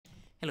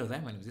Hello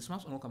there, my name is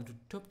Ismas and welcome to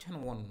Top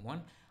Channel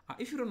 111.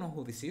 If you don't know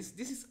who this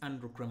is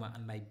Andrew Kramer,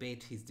 and I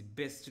bet he's the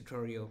best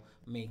tutorial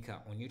maker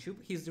on YouTube.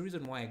 He's the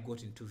reason why I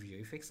got into visual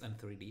effects and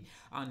 3D,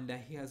 and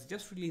he has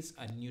just released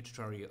a new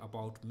tutorial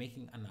about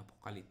making an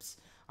apocalypse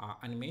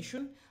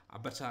animation,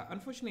 but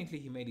unfortunately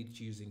he made it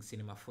using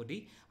Cinema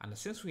 4D, and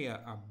since we are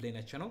a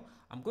Blender channel,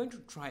 I'm going to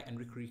try and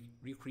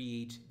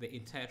recreate the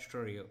entire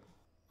tutorial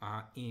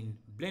in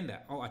Blender,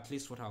 or at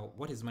least what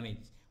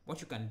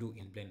you can do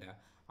in Blender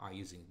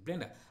using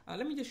Blender.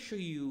 Let me just show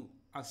you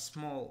a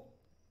small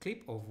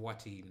clip of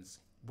what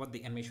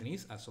the animation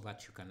is, so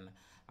that you can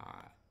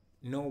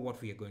know what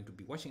we are going to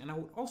be watching. And I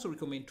would also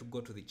recommend to go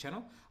to the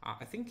channel.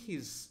 I think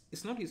it's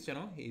not his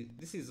channel.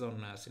 This is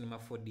on Cinema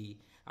 4D,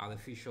 the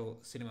official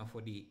Cinema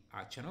 4D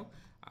channel.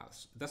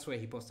 So that's where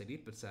he posted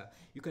it. But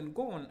you can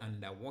go on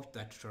and watch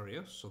that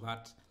tutorial, so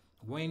that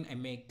when I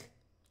make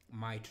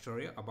my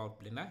tutorial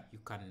about Blender, you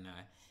can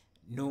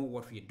know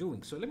what we are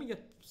doing. So let me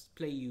just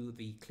play you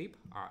the clip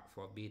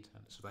for a bit,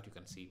 so that you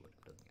can see what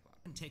I'm talking about.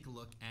 And take a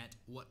look at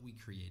what we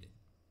created.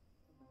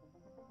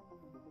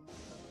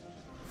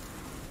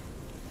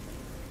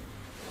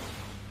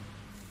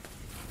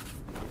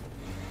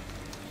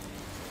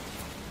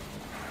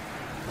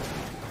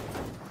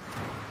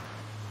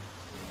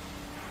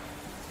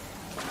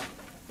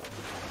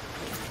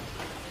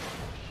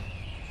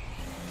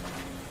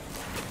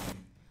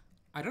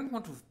 I don't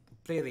want to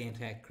play the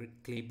entire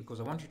clip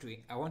because I want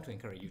to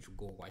encourage you to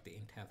go watch the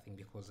entire thing,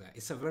 because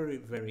it's a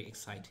very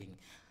exciting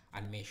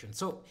animation.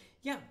 So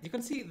yeah, you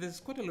can see there's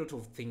quite a lot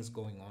of things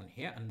going on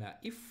here, and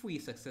if we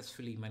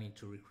successfully manage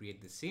to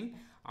recreate the scene,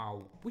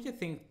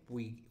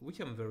 which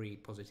I'm very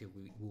positive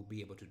we will be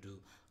able to do,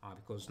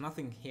 because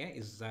nothing here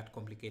is that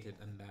complicated,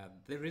 and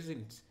there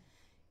isn't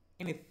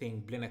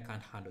anything Blender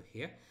can't handle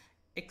here,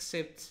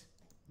 except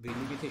the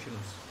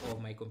limitations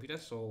of my computer.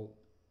 So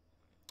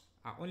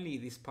only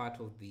this part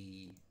of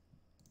the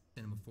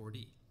Cinema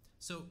 4D.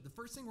 So the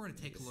first thing we're going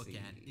to take a look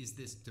at is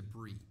this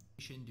debris.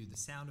 We should do the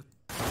sound of.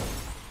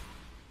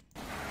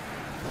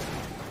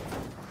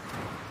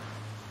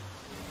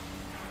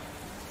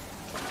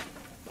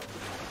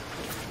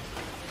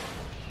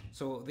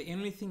 So the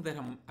only thing that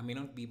I may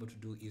not be able to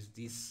do is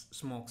this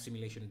smoke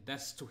simulation.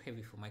 That's too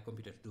heavy for my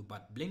computer to do,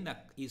 but Blender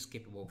is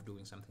capable of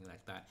doing something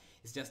like that.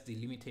 It's just the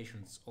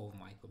limitations of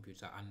my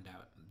computer and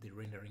the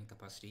rendering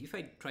capacity. If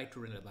I try to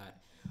render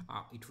that,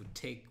 it would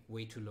take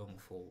way too long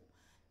for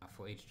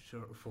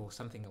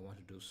something I want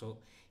to do. So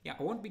yeah,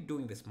 I won't be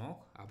doing the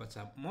smoke, but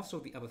most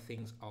of the other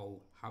things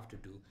I'll have to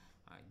do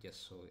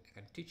just so I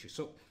can teach you.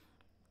 So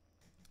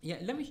yeah,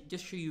 let me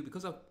just show you,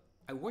 because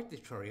I watched the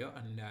tutorial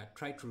and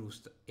try to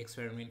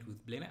experiment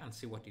with Blender and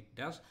see what it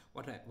does,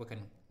 what I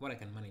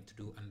can manage to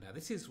do, and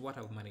this is what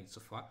I've managed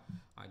so far.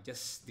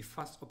 Just the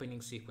first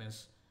opening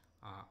sequence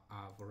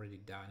I've already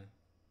done.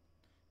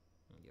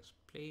 Let me just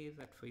play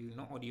that for you.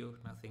 No audio,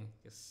 nothing.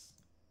 Just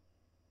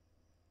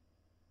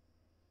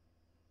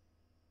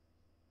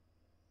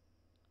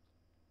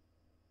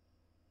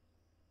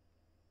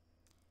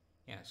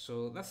yeah.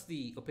 So that's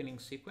the opening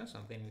sequence,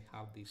 and then we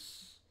have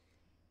this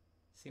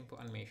simple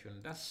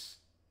animation. That's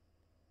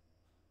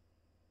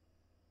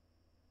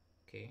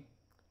okay,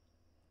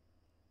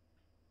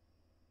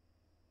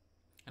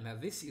 and now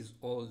this is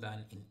all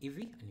done in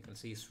Eevee, and you can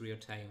see it's real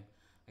time.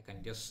 I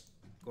can just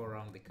go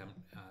around the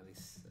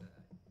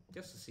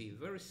just to see,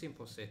 very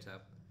simple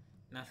setup,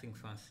 nothing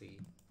fancy.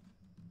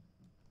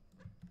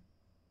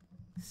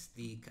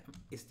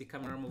 It's the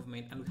camera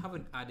movement, and we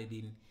haven't added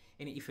in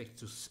any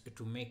effect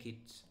to make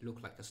it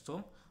look like a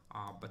storm,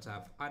 but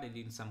I've added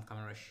in some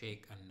camera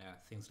shake and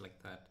things like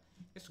that,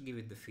 just to give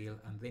it the feel,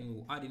 and then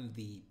we'll add in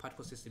the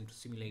particle system to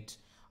simulate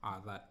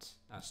that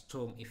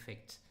storm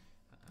effect,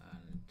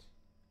 and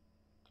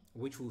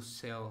which will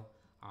sell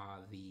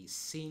the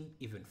scene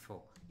even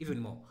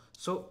more.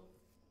 So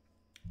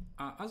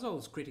as I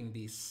was creating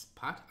this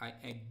part,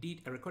 I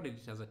recorded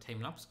it as a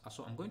time lapse,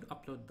 so I'm going to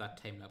upload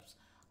that time lapse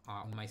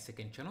on my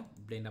second channel,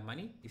 Blender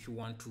Money. If you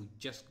want to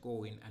just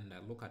go in and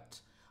look at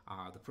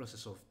the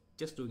process of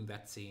just doing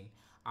that scene,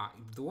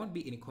 there won't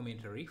be any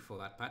commentary for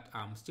that part.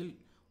 I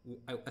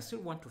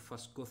still want to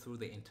first go through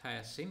the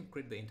entire scene,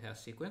 create the entire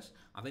sequence,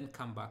 and then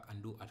come back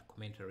and do a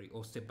commentary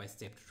or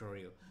step-by-step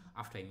tutorial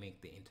after I make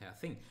the entire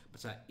thing.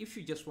 But if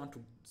you just want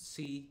to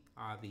see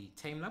the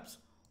time-lapse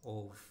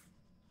of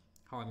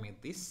how I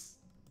made this,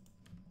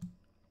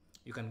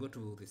 you can go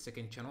to the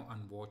second channel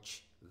and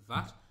watch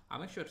that.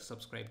 Make sure to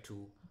subscribe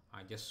to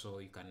just so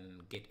you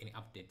can get any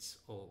updates,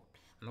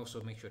 and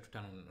also make sure to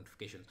turn on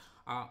notifications.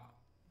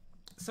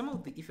 Some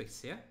of the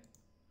effects here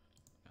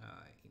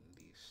in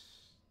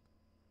this,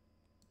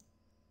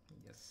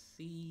 just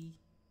see.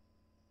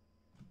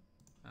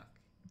 Okay,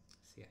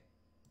 see.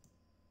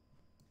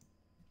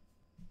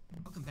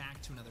 Welcome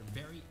back to another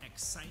very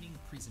exciting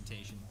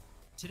presentation.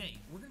 Today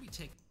we're going to be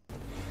taking.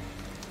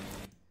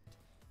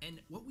 And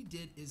what we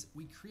did is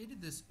we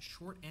created this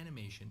short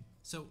animation.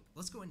 So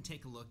let's go and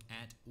take a look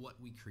at what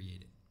we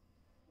created.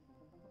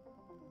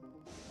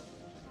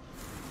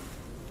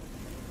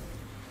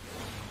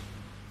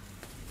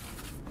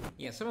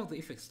 Yeah, some of the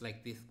effects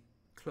like this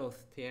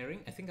cloth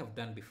tearing, I think I've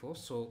done before.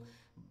 So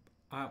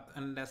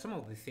and some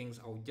of the things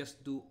I'll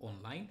just do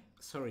online,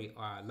 sorry,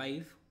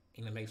 live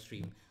in a live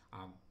stream,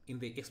 in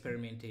the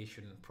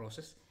experimentation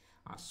process.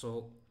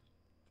 So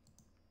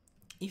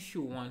if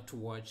you want to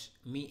watch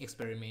me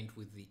experiment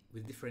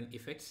with different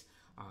effects,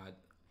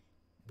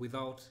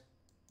 without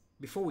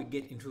before we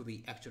get into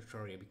the actual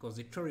tutorial, because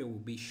the tutorial will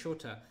be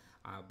shorter,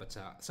 but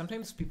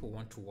sometimes people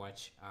want to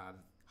watch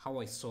how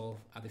I solve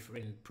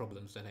different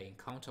problems that I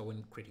encounter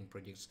when creating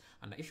projects.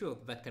 And if you're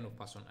that kind of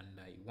person and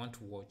you want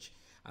to watch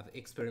the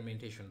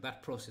experimentation,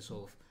 that process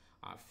of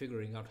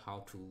figuring out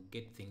how to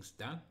get things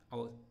done,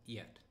 or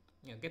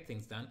get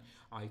things done,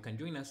 you can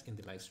join us in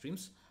the live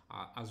streams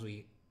as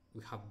we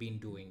have been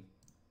doing.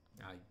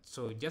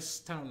 So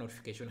just turn on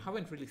notification.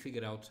 Haven't really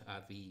figured out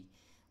the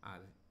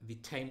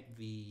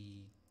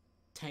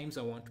times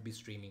I want to be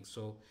streaming,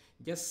 so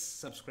just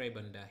subscribe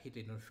and hit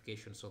the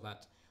notification so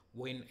that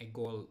when I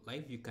go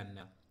live you can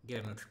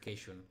get a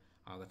notification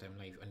that I'm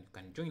live, and you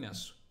can join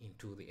us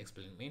into the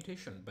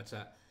experimentation. But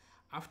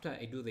after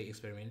I do the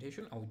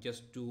experimentation, I'll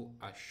just do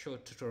a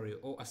short tutorial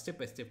or a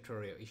step-by-step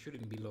tutorial. It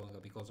shouldn't be longer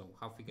because I'll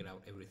have figured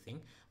out everything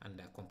and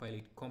compile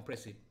it,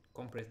 compress the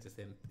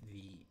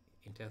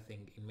entire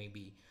thing in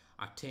maybe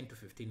a 10 to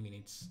 15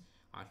 minutes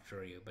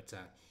tutorial. But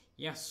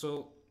yeah,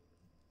 so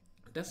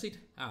that's it.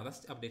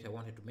 That's the update I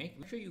wanted to make.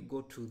 Make sure you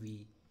go to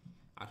the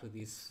to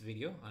this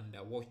video and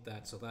watch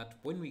that, so that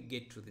when we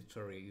get to the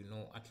tutorial you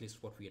know at least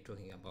what we are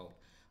talking about.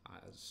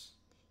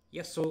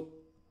 So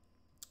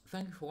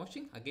thank you for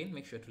watching. Again,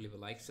 make sure to leave a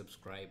like,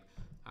 subscribe,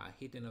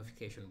 hit the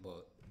notification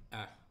bell,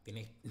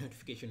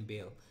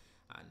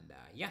 and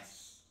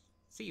yes,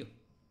 see you.